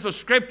Scripture is the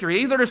Scripture,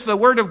 either it's the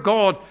Word of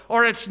God,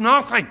 or it's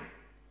nothing.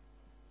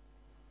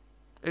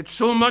 It's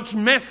so much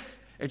myth.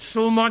 It's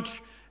so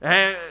much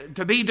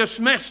to be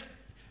dismissed.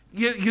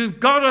 You've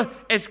got to,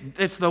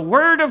 it's the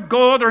Word of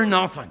God or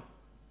nothing.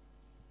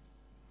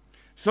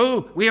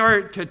 So we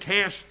are to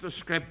test the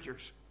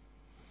Scriptures.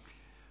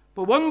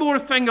 But one more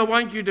thing I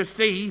want you to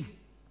see.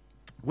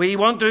 We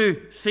want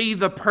to see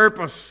the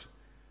purpose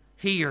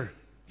here.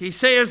 He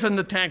says in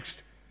the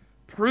text,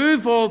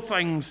 prove all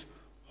things,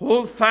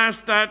 hold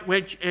fast that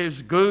which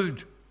is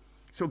good.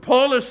 So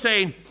Paul is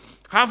saying,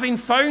 having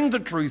found the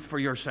truth for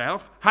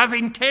yourself,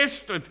 having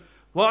tested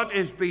what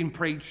is being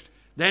preached,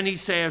 then he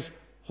says,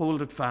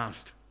 hold it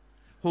fast.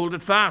 Hold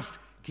it fast.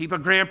 Keep a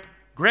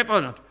grip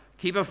on it.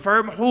 Keep a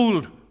firm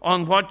hold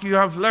on what you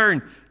have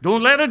learned.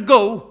 Don't let it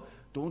go.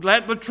 Don't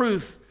let the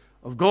truth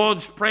of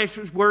God's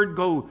precious word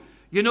go.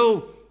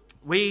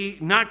 We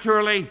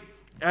naturally,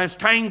 as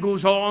time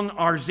goes on,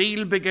 our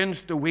zeal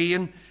begins to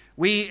wane.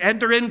 We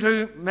enter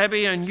into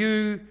maybe a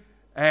new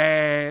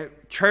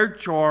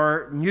church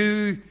or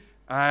new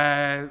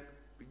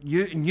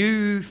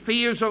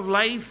phase of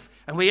life,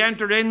 and we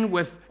enter in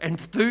with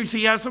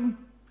enthusiasm,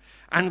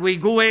 and we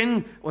go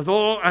in with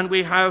and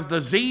we have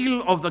the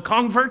zeal of the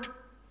convert.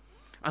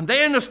 And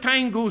then as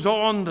time goes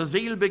on, the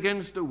zeal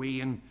begins to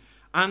wane,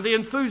 and the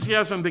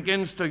enthusiasm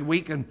begins to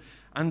weaken.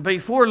 And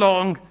before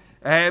long,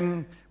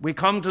 we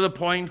come to the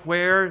point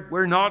where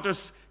we're not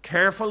as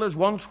careful as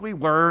once we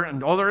were,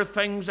 and other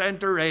things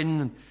enter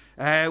in.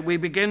 We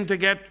begin to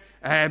get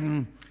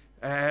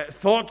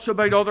thoughts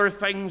about other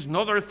things, and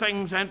other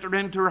things enter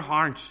into our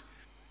hearts.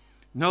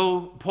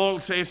 No, Paul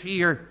says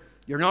here,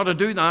 you're not to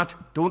do that.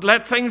 Don't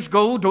let things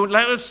go. Don't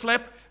let it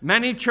slip.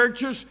 Many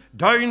churches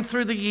down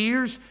through the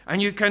years,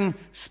 and you can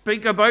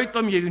speak about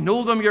them, you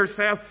know them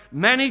yourself.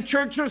 Many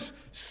churches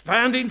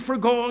standing for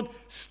God,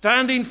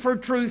 standing for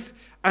truth,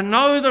 and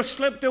now they've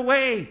slipped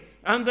away,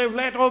 and they've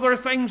let other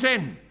things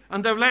in,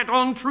 and they've let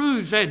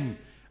untruths in,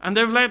 and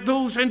they've let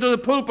those into the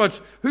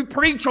pulpits who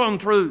preach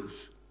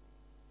untruths.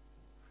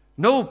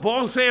 No,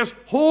 Paul says,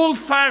 hold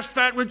fast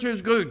that which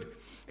is good.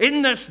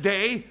 In this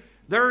day,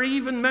 there are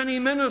even many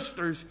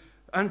ministers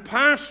and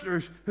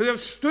pastors who have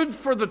stood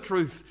for the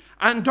truth,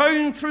 and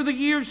down through the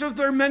years of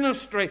their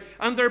ministry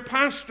and their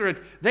pastorate,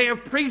 they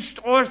have preached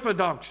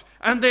orthodox,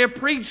 and they have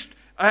preached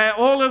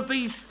all of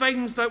these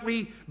things that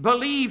we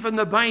believe in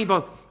the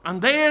Bible.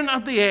 And then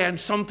at the end,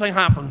 something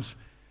happens,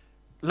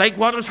 like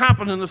what has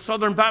happened in the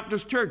Southern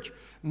Baptist Church.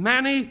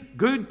 Many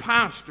good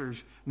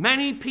pastors,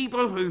 many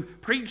people who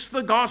preached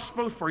the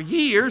gospel for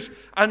years,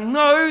 and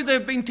now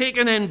they've been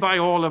taken in by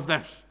all of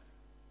this.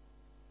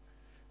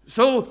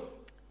 So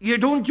you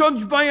don't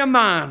judge by a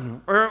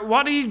man or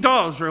what he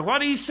does or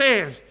what he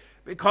says,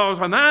 because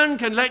a man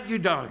can let you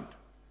down.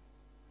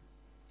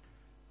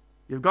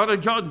 You've got to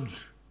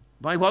judge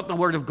by what the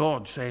Word of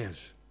God says.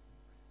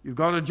 You've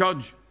got to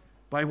judge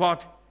by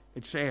what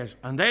it says.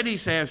 And then he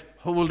says,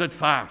 hold it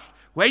fast.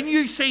 When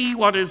you see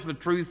what is the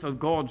truth of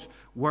God's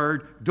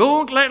Word,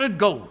 don't let it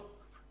go.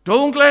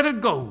 Don't let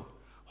it go.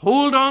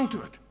 Hold on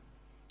to it.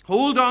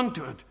 Hold on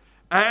to it.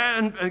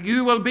 And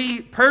you will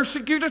be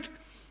persecuted,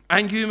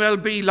 and you will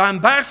be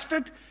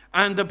lambasted,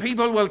 and the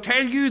people will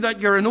tell you that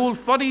you're an old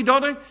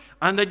fuddy-duddy,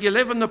 and that you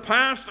live in the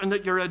past, and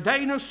that you're a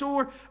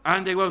dinosaur,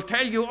 and they will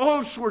tell you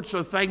all sorts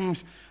of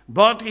things.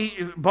 But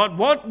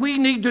what we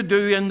need to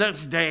do in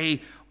this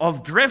day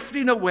of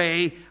drifting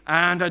away,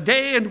 and a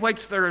day in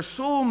which there is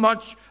so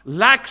much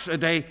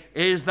laxity,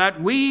 is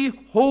that we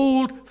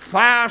hold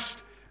fast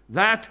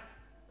that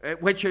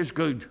which is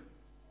good.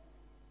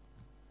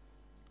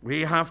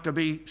 We have to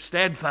be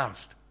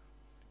steadfast.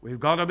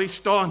 We've got to be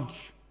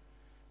staunch.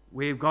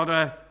 We've got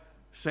to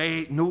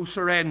say no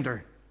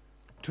surrender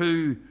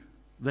to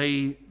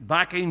the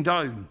backing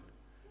down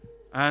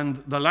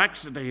and the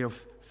laxity of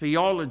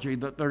theology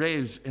that there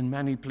is in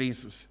many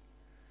places.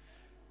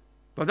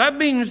 But that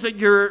means that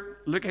you're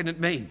looking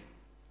at me.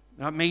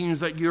 That means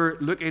that you're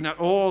looking at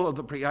all of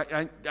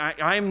the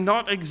I'm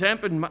not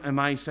exempting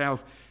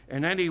myself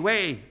in any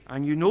way,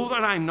 and you know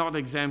that I'm not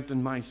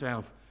exempting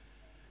myself.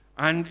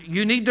 And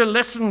you need to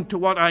listen to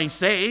what I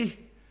say.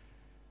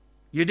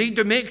 You need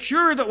to make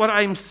sure that what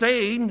I'm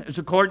saying is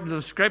according to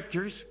the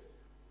Scriptures.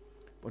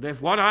 But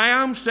if what I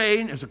am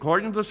saying is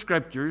according to the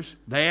Scriptures,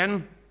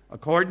 then,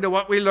 according to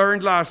what we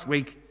learned last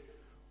week,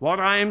 what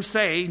I am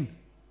saying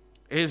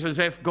is as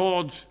if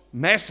God's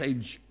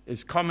message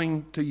is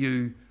coming to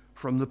you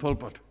from the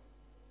pulpit.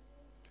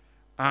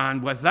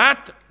 And with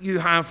that, you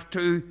have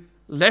to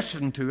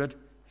listen to it,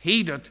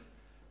 heed it,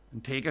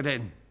 and take it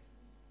in.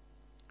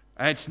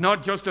 It's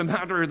not just a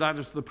matter that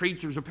it's the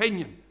preacher's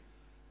opinion.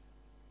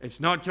 It's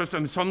not just,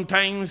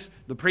 sometimes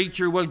the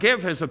preacher will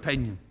give his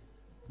opinion.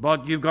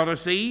 But you've got to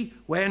see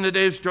when it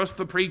is just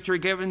the preacher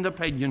giving the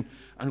opinion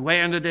and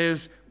when it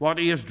is what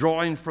he is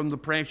drawing from the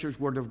precious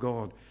Word of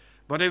God.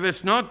 But if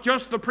it's not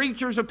just the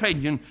preacher's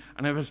opinion,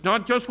 and if it's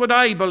not just what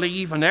I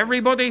believe, and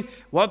everybody,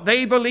 what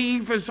they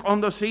believe is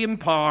on the same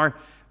par,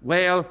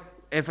 well,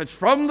 if it's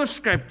from the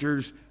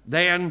Scriptures,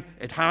 then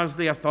it has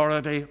the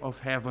authority of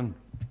heaven.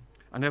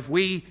 And if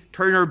we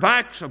turn our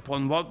backs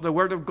upon what the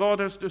Word of God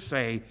has to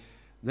say,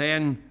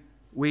 then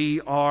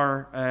we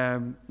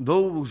are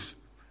those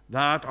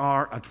that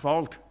are at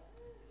fault.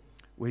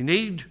 We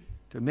need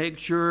to make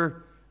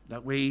sure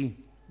that we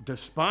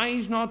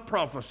despise not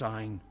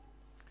prophesying,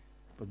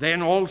 but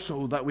then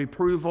also that we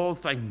prove all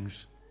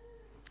things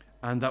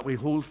and that we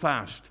hold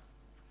fast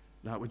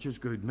that which is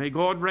good. May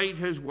God write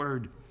His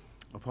word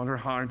upon our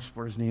hearts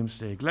for His name's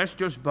sake. Let's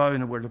just bow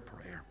in a word of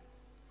prayer.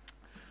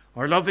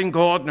 Our loving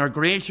God and our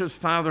gracious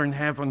Father in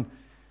heaven,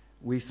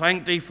 we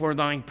thank Thee for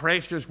Thy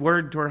precious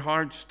word to our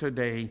hearts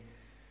today.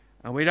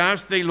 And we'd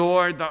ask Thee,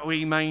 Lord, that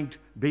we might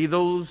be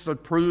those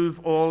that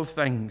prove all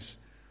things.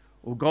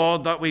 O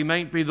God, that we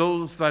might be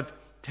those that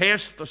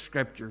test the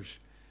Scriptures.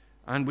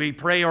 And we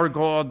pray, our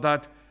God,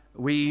 that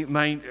we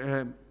might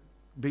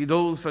be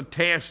those that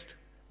test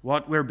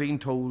what we're being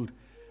told.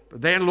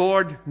 But then,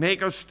 Lord,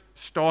 make us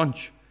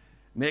staunch,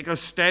 make us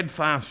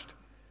steadfast,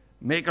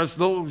 make us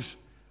those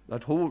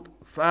that hold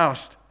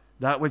fast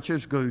that which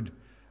is good.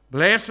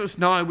 Bless us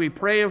now, we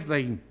pray of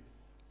Thee,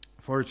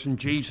 for it's in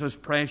Jesus'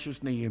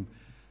 precious name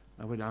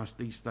I would ask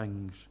these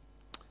things.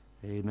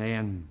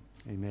 Amen.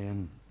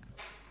 Amen.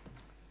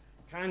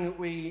 Can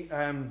we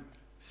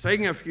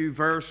sing a few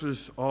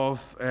verses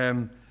of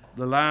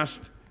the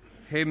last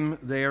hymn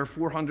there,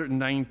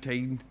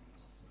 419?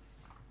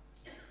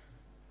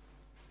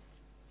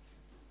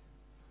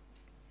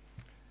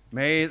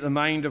 May the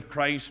mind of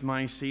Christ,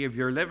 my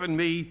Saviour, live in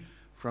me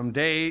from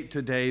day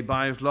to day,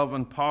 by His love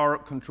and power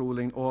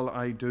controlling all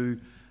I do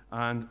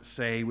and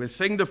say. We'll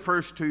sing the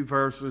first two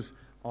verses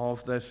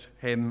of this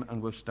hymn,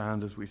 and we'll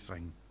stand as we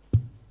sing.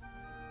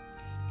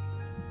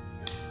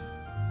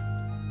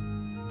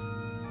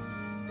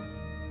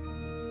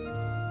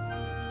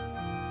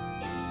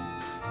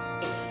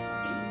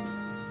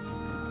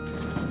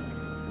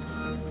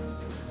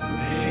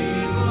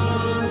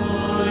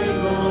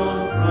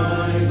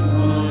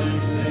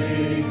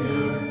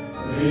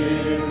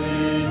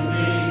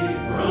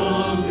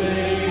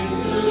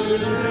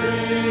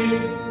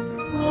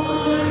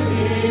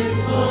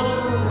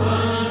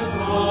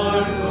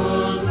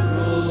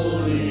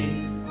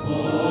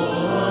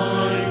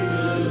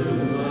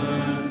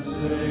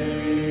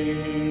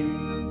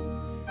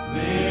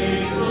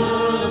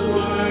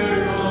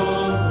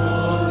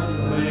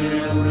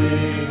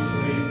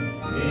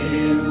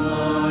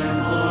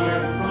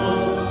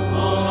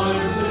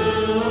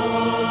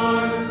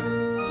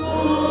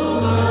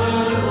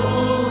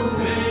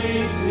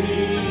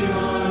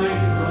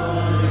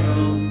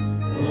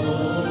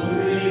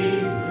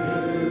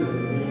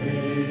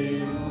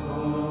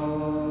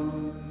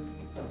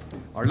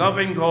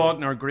 Loving God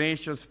and our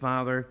gracious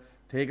Father,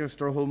 take us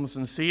to our homes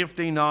in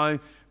safety now.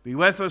 Be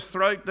with us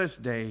throughout this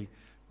day.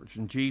 For it's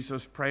in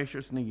Jesus'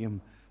 precious name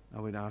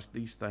I would ask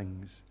these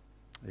things.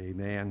 Amen.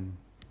 Amen.